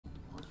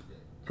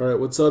Alright,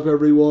 what's up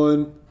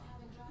everyone?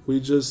 We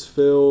just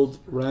filled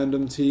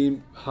random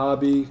team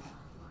hobby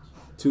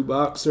 2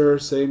 boxer,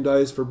 same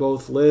dice for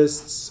both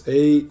lists,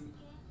 8.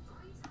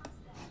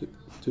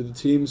 Do the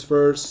teams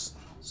first.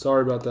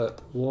 Sorry about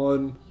that.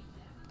 1,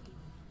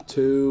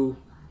 2,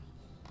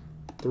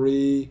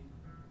 3,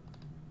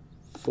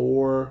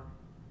 4,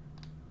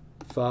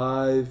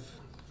 5,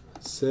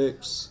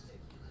 6,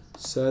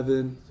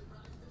 7,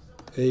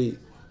 8.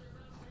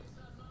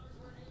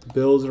 The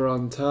Bills are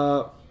on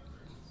top.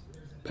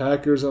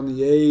 Packers on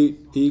the 8,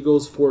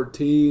 Eagles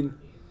 14,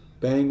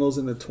 Bengals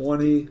in the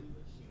 20,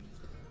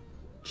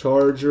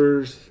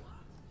 Chargers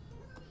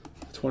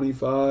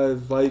 25,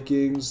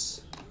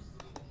 Vikings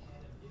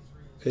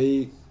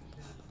 8.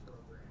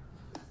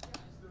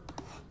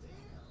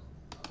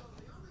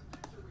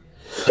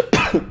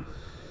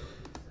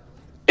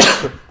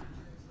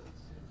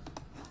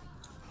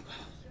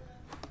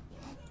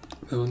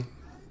 Then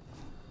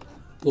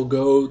we'll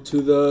go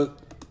to the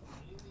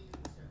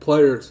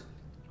players.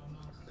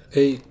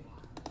 8,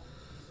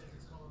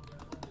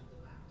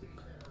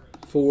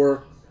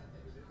 4,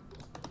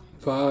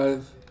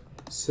 5,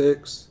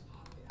 6,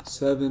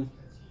 7,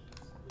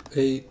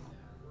 8.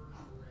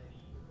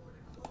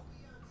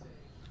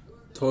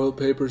 Toilet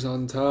paper's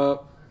on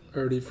top. I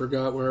already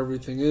forgot where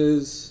everything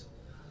is.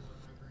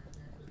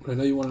 I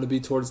know you wanted to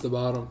be towards the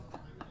bottom.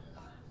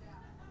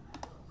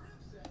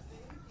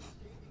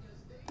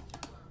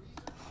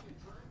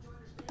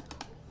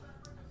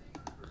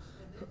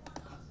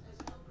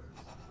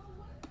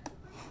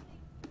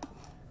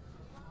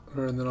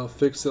 Alright, and then I'll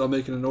fix it. I'll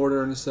make it an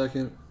order in a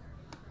second.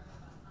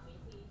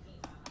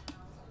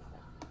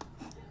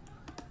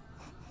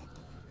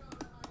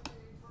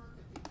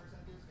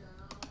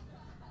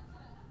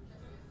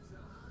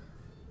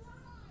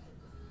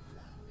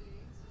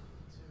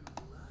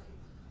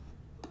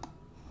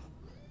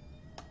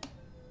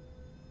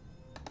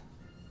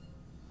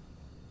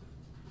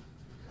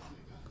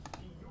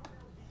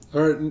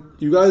 Alright,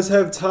 you guys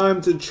have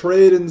time to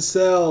trade and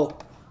sell.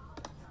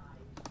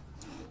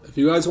 If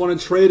you guys want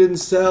to trade and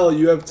sell,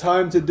 you have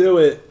time to do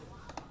it.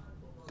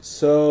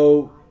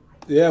 So,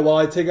 yeah, while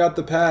I take out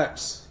the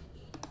packs.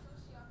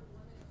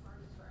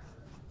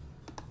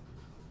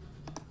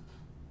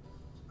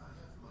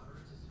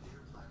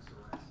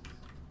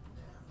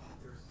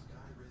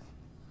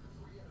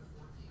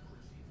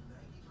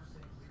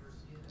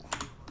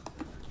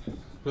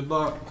 Good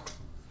luck.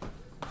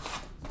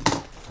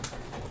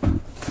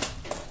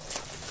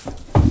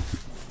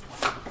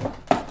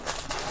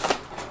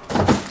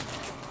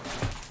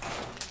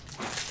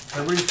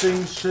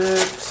 Everything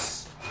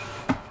ships.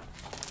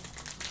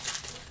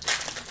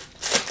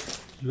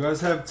 You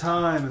guys have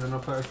time, and then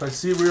if I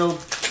see put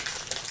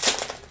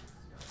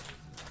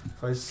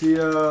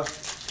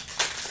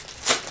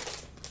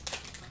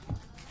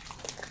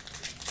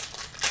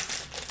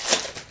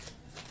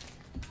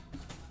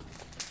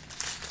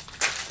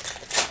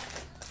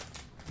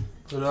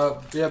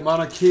up, yeah,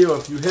 Montequillo.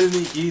 If you hit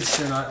any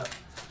Easton,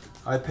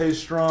 I pay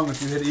strong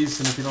if you hit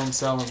Easton if you don't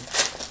sell them.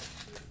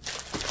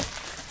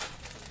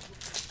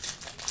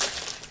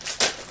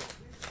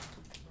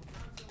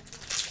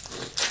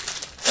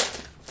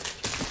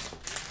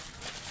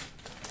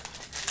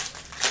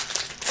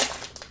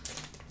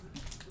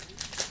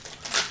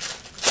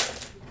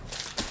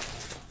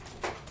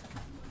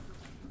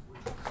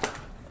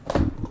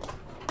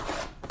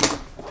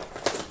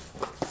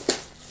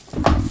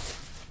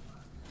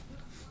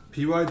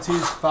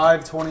 PYT's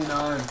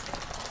 529.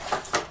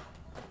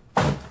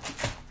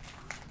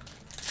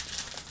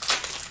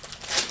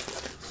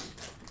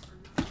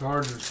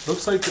 Chargers.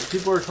 Looks like that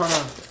people are trying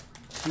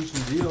to do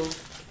some deals.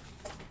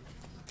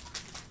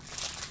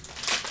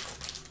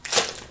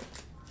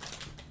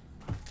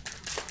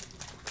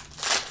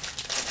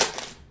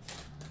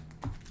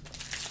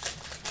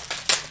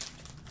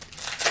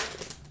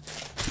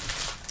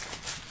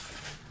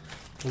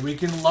 We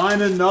can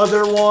line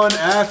another one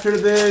after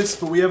this,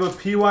 but we have a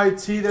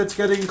PYT that's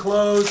getting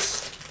close.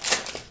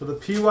 So the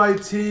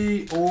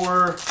PYT,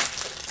 or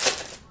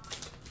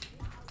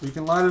we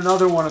can line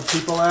another one if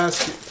people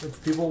ask,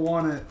 if people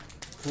want it.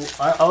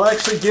 I'll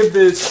actually give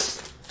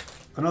this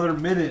another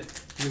minute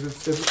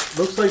because it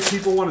looks like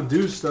people want to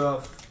do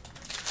stuff.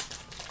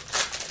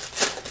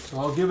 So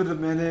I'll give it a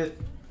minute.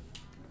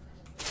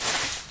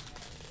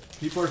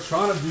 People are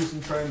trying to do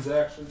some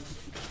transactions.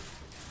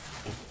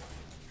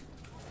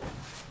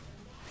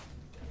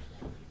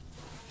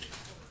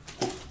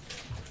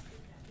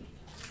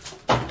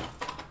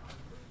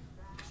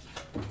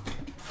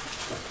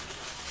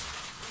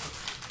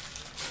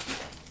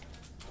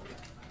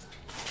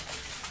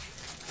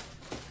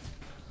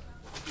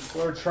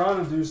 We're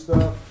trying to do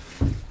stuff.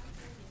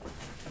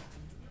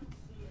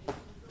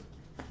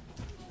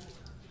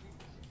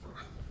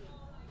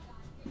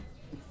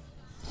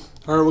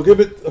 All right, we'll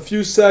give it a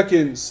few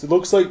seconds. It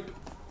looks like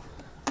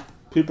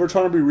people are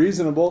trying to be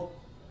reasonable.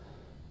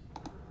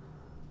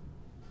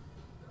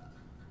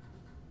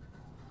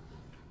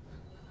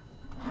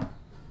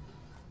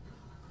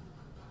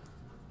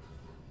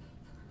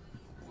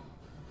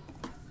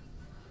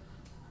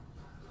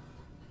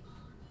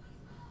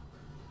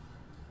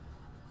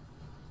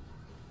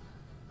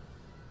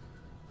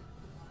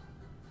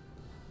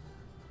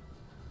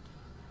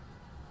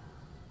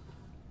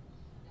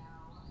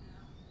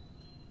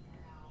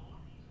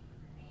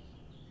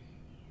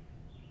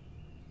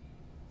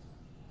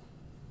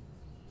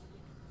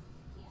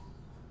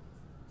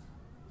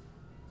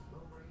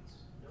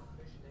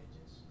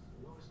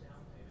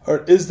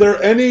 Is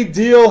there any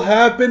deal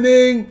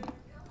happening?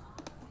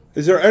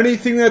 Is there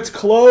anything that's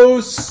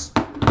close?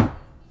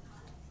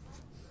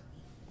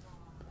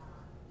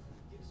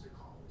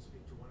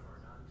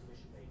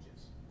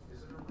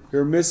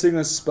 You're missing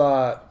a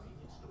spot.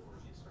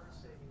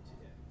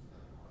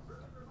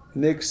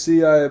 Nick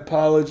C, I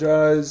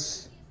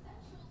apologize.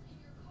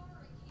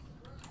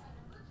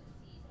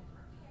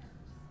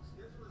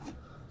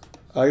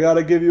 I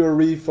gotta give you a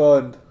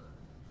refund.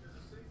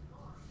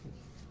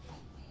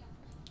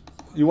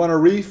 You want a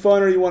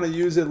refund or you want to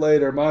use it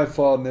later? My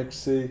fault, Nick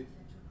C.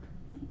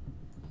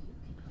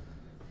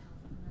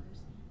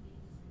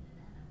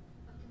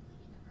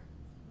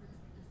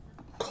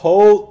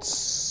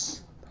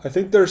 Colts. I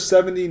think they're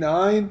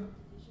 79.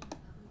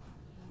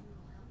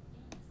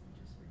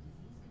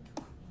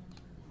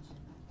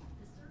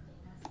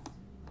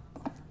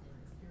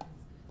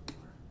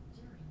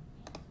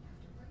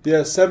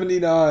 Yeah,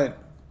 79.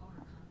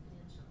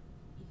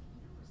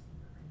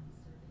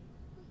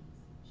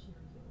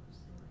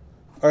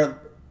 All right,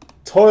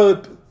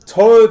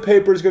 toilet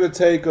paper is going to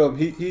take him.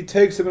 He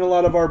takes him in a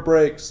lot of our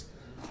breaks.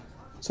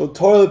 So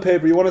toilet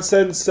paper, you want to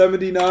send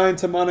 79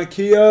 to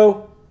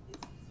Monachio?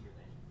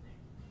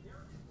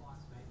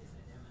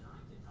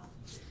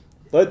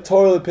 Let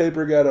toilet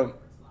paper get him.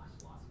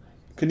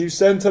 Can you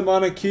send to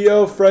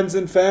Monachio, friends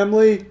and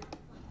family?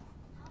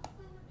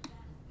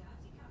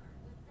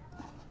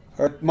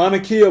 All right,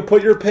 Monachio,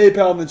 put your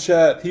PayPal in the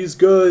chat. He's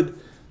good.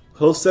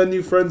 He'll send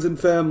you friends and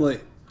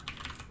family.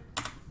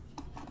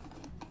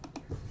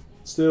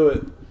 Let's do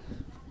it.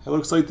 It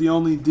looks like the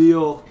only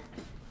deal.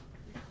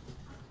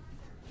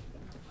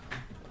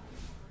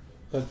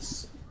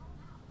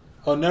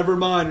 Oh, never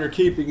mind. You're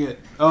keeping it.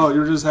 Oh,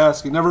 you're just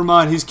asking. Never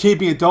mind. He's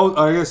keeping it. Don't.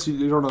 I guess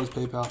you don't know his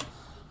PayPal.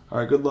 All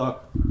right. Good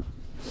luck.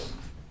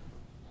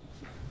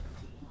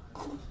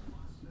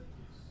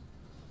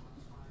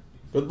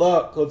 Good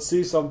luck. Let's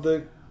see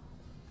something.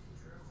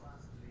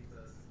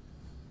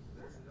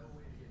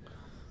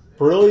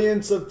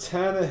 Brilliance of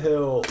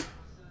Tannehill.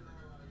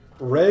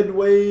 Red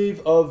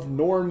Wave of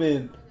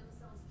Norman.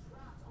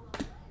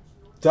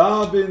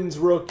 Dobbins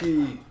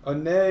rookie. A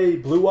nay.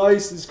 Blue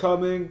Ice is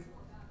coming.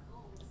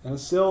 And a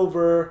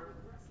silver.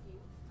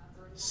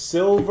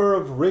 Silver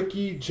of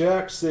Ricky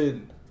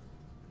Jackson.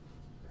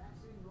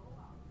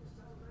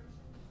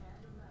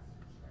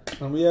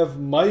 And we have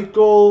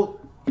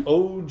Michael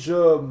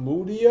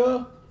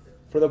Ojemudia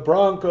for the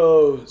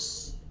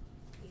Broncos.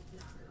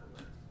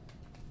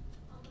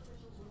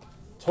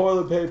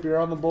 Toilet paper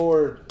on the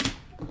board.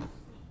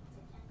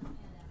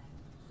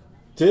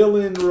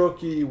 Dylan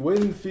rookie.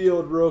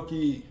 Winfield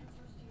rookie.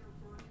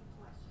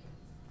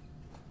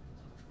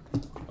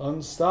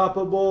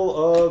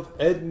 Unstoppable of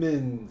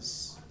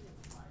Edmonds.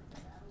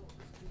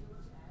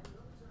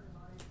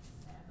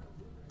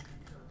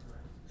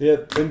 Yeah,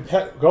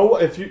 go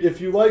if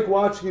you like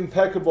watching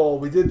Impeccable.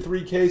 We did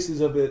 3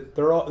 cases of it.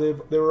 They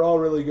were all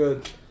really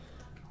good.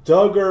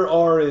 Duggar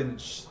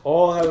Orange.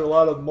 All had a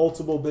lot of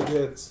multiple big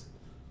hits.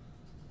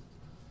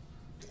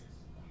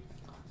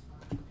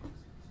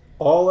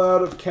 All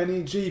out of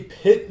Kenny G.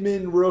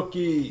 Pittman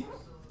rookie.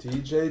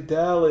 DJ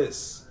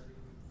Dallas.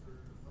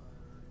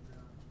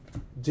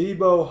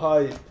 Debo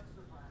hype.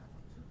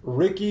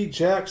 Ricky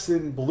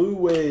Jackson Blue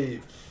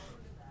Wave.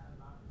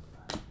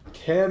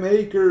 Cam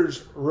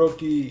Akers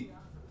rookie.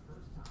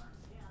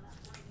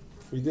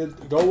 We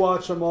did go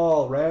watch them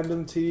all.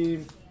 Random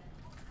team.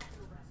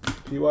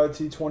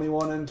 PYT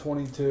 21 and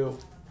 22.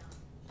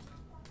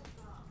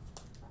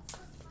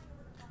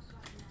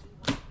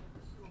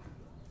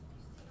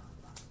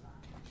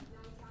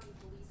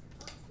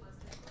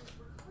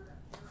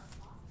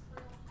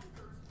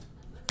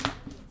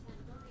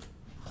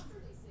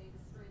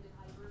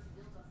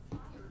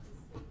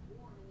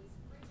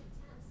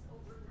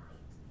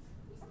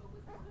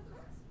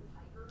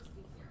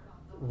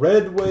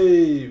 Red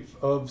Wave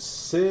of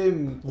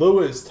Sim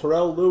Lewis,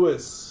 Terrell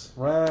Lewis,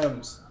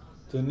 Rams,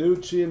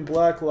 Danucci and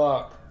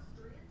Blacklock.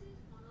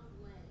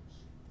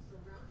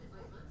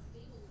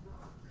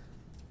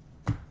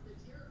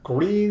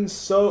 Green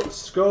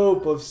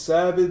Scope of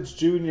Savage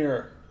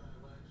Jr.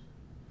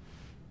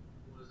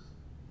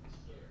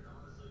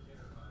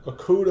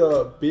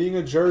 Okuda, being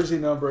a jersey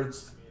number,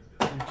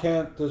 you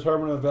can't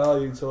determine a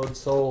value until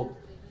it's sold.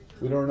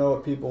 We don't know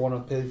what people want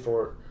to pay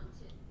for it.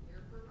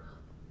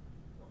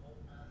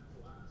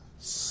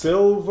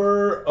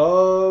 Silver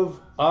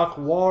of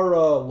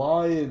Aquara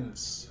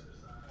Lions.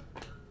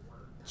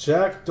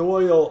 Jack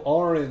Doyle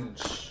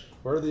Orange.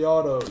 Where are the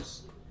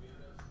autos?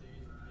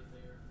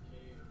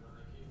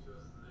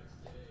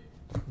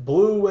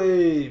 Blue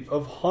Wave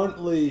of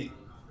Huntley.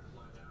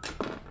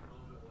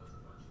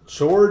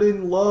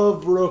 Jordan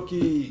Love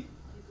rookie.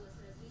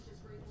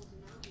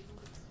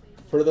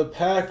 For the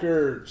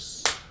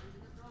Packers.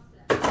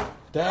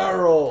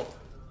 Darryl.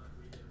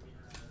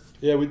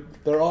 Yeah,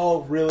 they're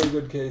all really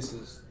good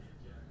cases.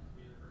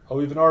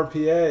 Oh, even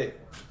RPA.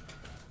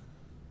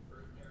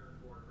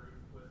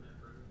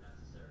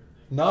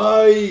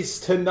 Nice!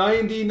 To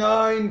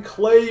 99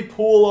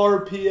 Claypool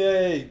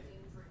RPA.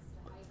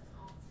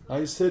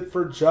 Nice hit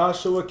for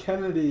Joshua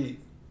Kennedy.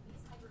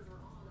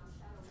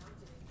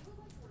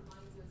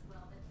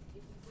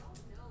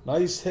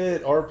 Nice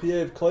hit,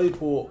 RPA of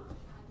Claypool.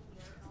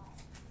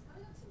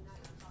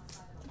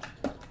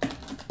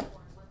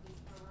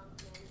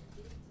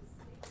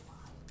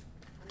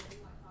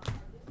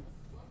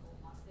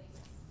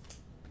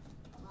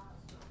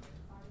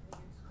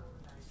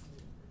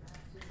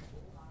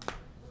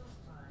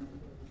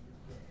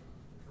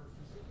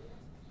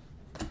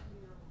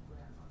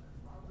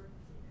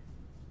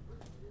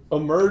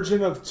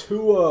 Emergent of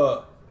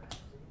Tua.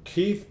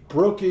 Keith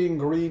Brooking,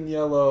 green,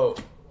 yellow.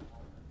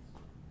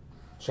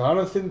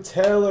 Jonathan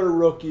Taylor,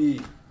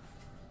 rookie.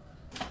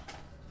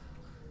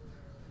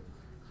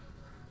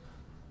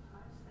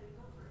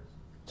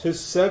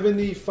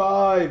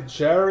 /75,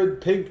 Jared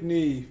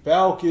Pinkney,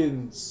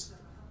 Falcons.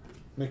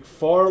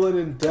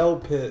 McFarland and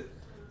Delpit.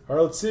 All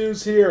right, let's see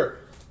who's here.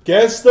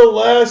 Guess the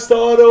last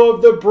auto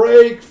of the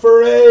break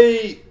for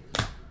 8.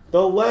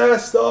 The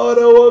last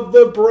auto of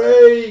the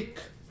break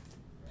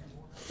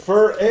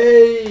for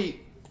 8.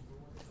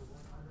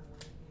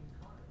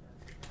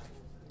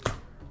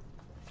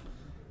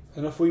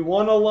 And if we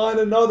want to line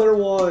another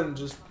one,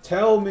 just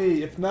tell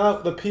me. If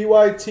not, the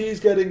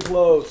PYT's getting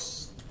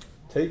close.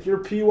 Take your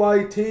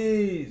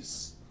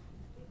PYTs.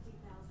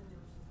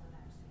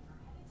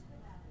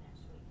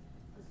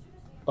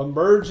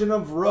 Emergent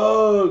of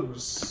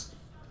Ruggs.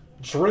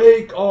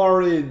 Drake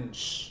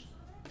orange.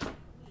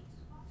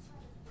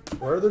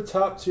 Where are the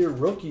top tier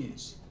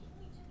rookies?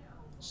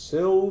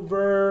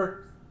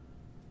 Silver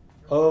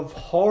of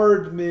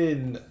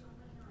Hardman.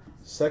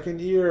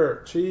 Second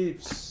year,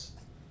 Chiefs.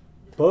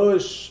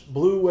 Bush,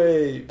 Blue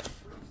Wave.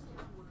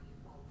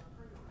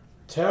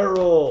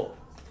 Terrell.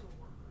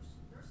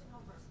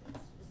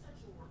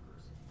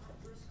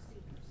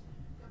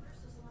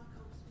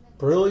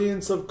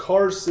 Brilliance of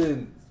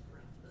Carson.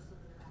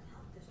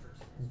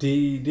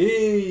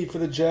 DD for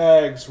the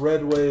Jags,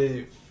 Red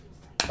Wave.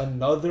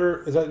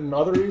 Another, is that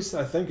another Eason?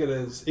 I think it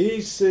is.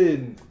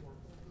 Eason.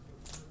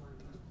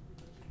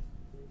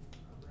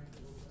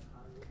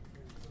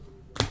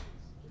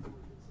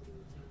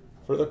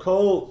 For the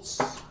Colts.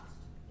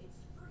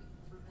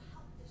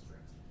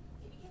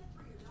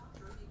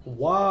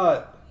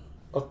 Watt.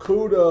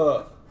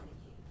 Okuda.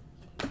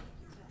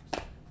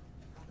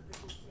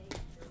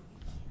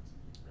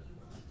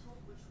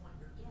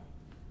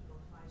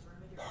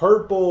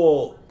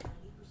 Purple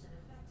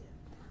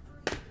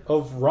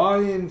of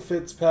Ryan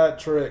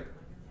Fitzpatrick.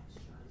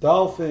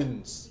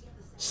 Dolphins.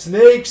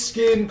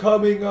 Snakeskin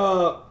coming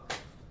up.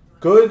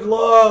 Good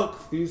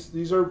luck.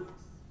 These are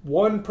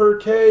one per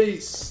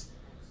case.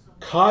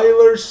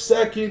 Kyler's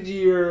second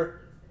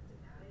year.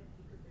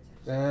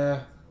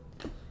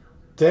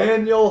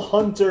 Daniel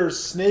Hunter,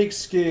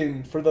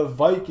 Snakeskin for the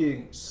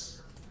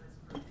Vikings.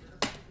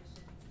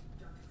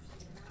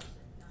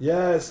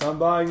 Yes, I'm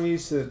buying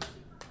Eason.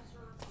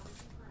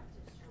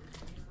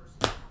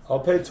 I'll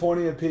pay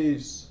 20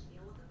 apiece.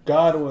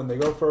 Godwin, they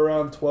go for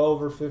around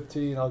 12 or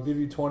 15. I'll give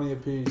you 20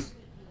 apiece.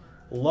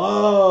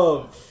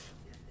 Love.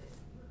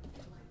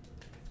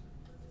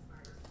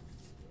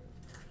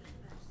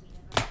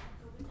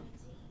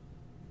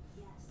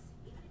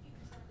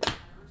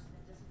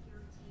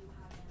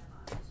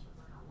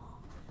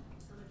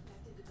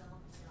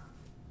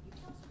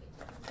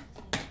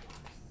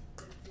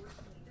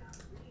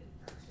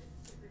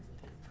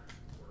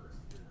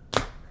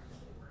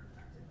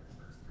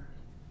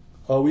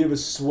 Oh, we have a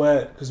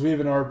sweat because we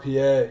have an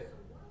RPA.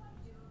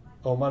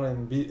 Oh, my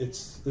name beat.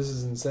 This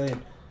is insane.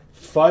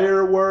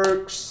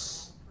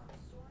 Fireworks.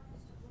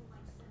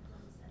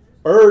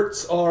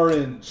 Ertz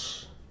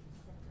orange.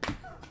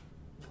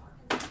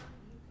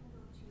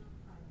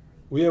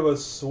 We have a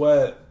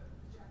sweat.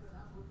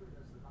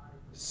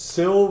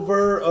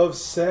 Silver of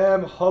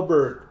Sam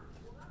Hubbard.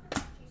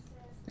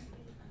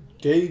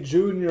 Gay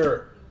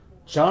Jr.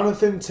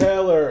 Jonathan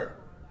Taylor.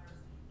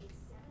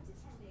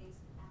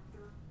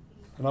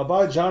 And I'll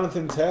buy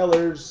Jonathan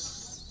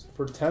Taylor's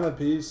for 10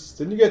 apiece.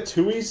 Didn't you get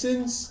 2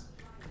 Easons?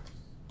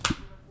 I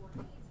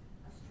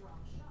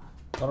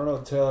don't know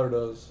what Taylor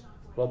does,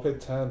 but I'll pay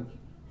 10.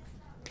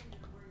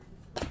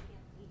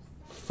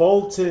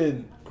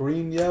 Fulton,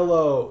 green,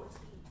 yellow.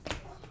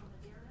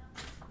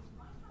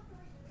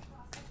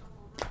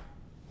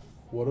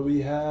 What do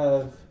we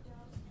have?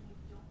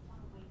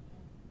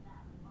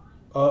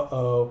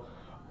 Uh-oh.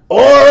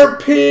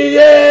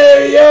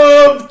 RPA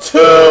of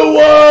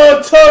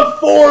Tua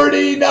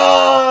 /49.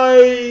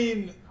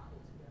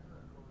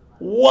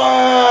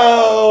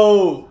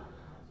 Wow.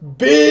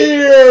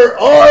 Beer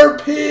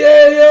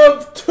RPA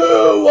of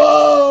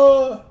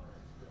Tua.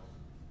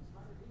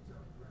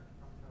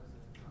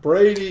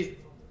 Brady.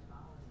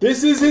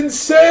 This is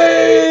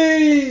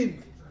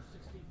insane.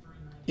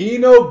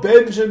 Eno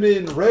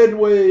Benjamin, Red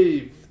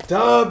Wave.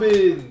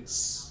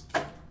 Dobbins.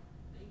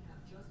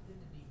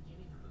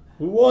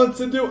 Who wants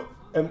to do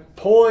and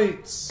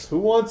points? Who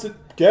wants it?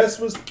 Guess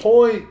was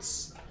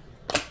points.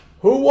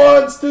 Who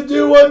wants to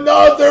do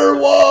another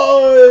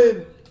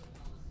one?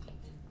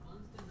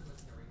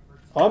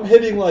 I'm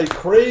hitting like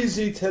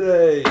crazy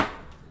today.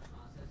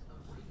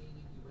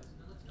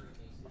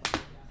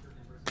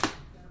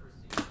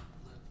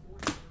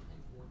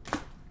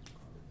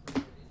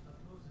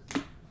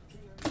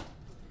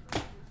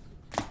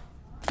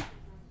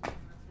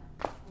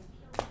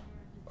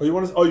 Oh, you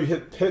want to? Oh, you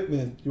hit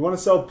Pittman. You want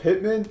to sell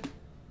Pittman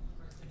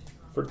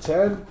for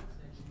 10?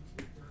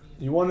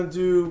 You want to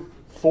do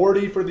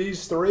 40 for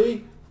these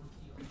three?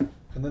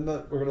 And then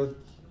we're gonna.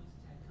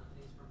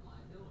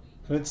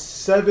 And it's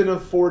 7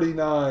 of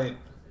 49.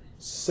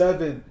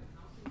 7.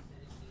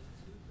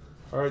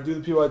 All right, do the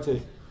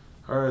PYT.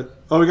 All right.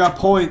 Oh, we got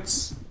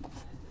points.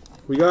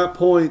 We got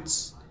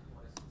points.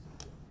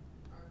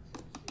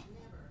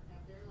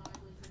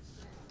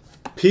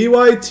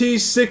 PYT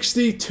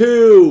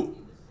 62.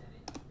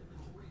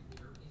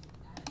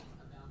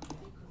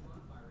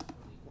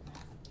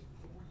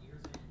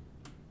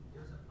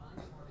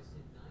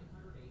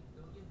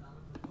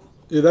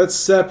 Yeah, that's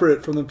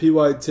separate from the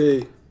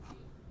PYT.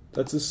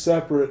 That's a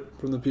separate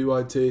from the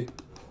PYT.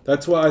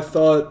 That's why I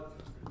thought.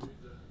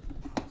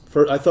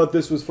 I thought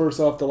this was first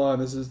off the line.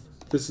 This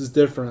is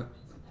different.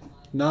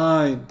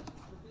 9.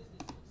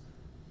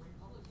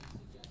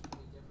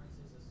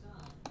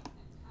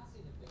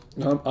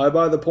 I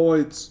buy the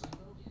points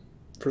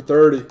for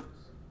 30.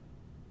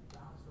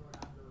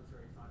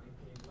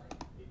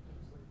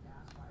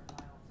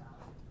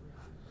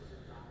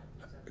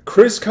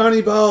 Chris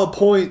Carnival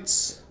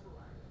points.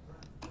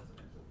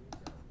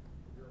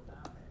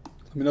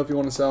 Let me know if you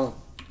want to sell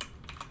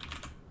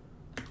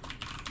them.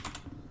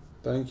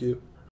 Thank you.